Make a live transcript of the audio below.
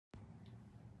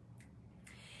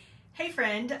Hey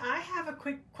friend, I have a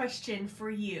quick question for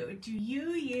you. Do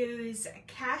you use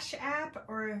Cash App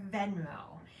or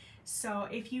Venmo? So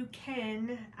if you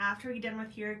can, after we get done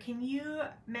with here, can you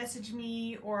message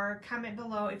me or comment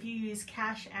below if you use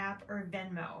Cash App or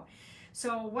Venmo?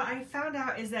 So what I found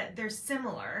out is that they're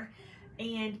similar,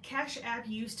 and Cash App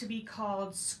used to be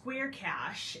called Square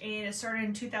Cash, and it started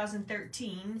in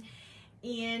 2013,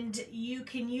 and you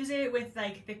can use it with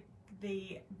like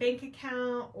the bank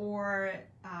account or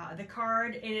the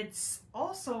card. And it's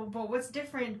also, but what's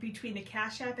different between the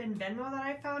Cash App and Venmo that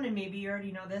I found, and maybe you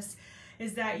already know this,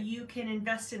 is that you can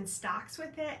invest in stocks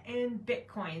with it and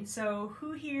Bitcoin. So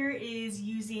who here is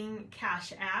using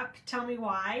Cash App? Tell me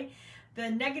why. The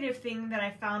negative thing that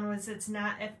I found was it's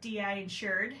not FDI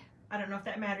insured. I don't know if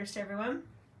that matters to everyone.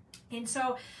 And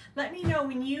so let me know,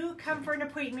 when you come for an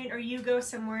appointment or you go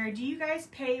somewhere, do you guys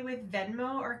pay with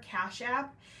Venmo or Cash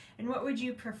App? And what would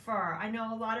you prefer? I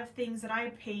know a lot of things that I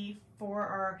pay for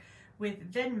are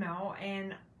with Venmo,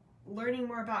 and learning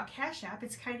more about Cash App,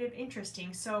 it's kind of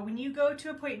interesting. So when you go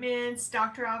to appointments,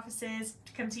 doctor offices,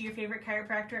 to come see your favorite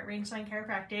chiropractor at Rangeline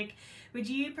Chiropractic, would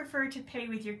you prefer to pay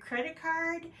with your credit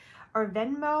card or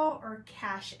Venmo or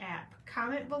Cash App?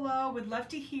 Comment below. Would love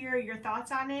to hear your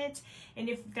thoughts on it, and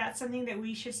if that's something that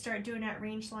we should start doing at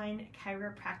Rangeline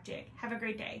Chiropractic. Have a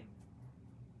great day.